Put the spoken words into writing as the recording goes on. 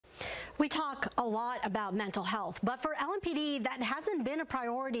We talk a lot about mental health, but for LMPD, that hasn't been a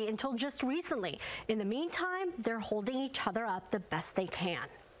priority until just recently. In the meantime, they're holding each other up the best they can.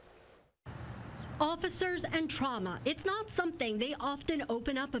 Officers and trauma, it's not something they often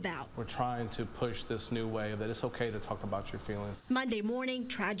open up about. We're trying to push this new way that it's okay to talk about your feelings. Monday morning,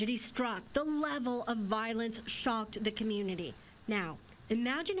 tragedy struck. The level of violence shocked the community. Now,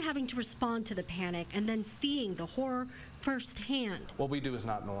 imagine having to respond to the panic and then seeing the horror firsthand. What we do is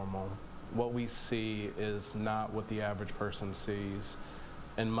not normal. What we see is not what the average person sees.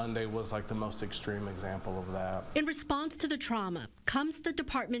 And Monday was like the most extreme example of that. In response to the trauma comes the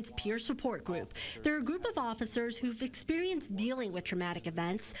department's peer support group. They're a group of officers who've experienced dealing with traumatic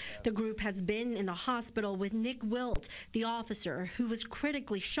events. The group has been in the hospital with Nick Wilt, the officer who was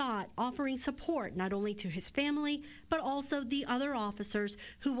critically shot, offering support not only to his family, but also the other officers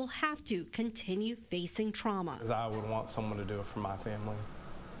who will have to continue facing trauma. I would want someone to do it for my family.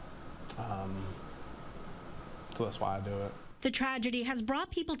 So that's why I do it. The tragedy has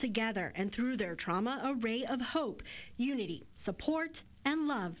brought people together, and through their trauma, a ray of hope, unity, support, and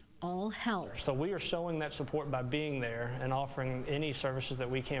love all help. So we are showing that support by being there and offering any services that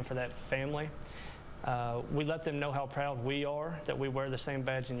we can for that family. We let them know how proud we are that we wear the same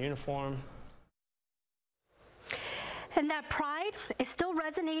badge and uniform. And that pride is still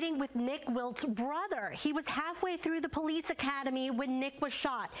resonating with Nick Wilt's brother. He was halfway through the police academy when Nick was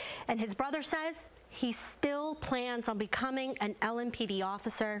shot, and his brother says he still plans on becoming an LMPD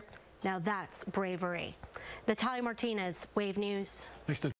officer. Now that's bravery. Natalia Martinez, Wave News.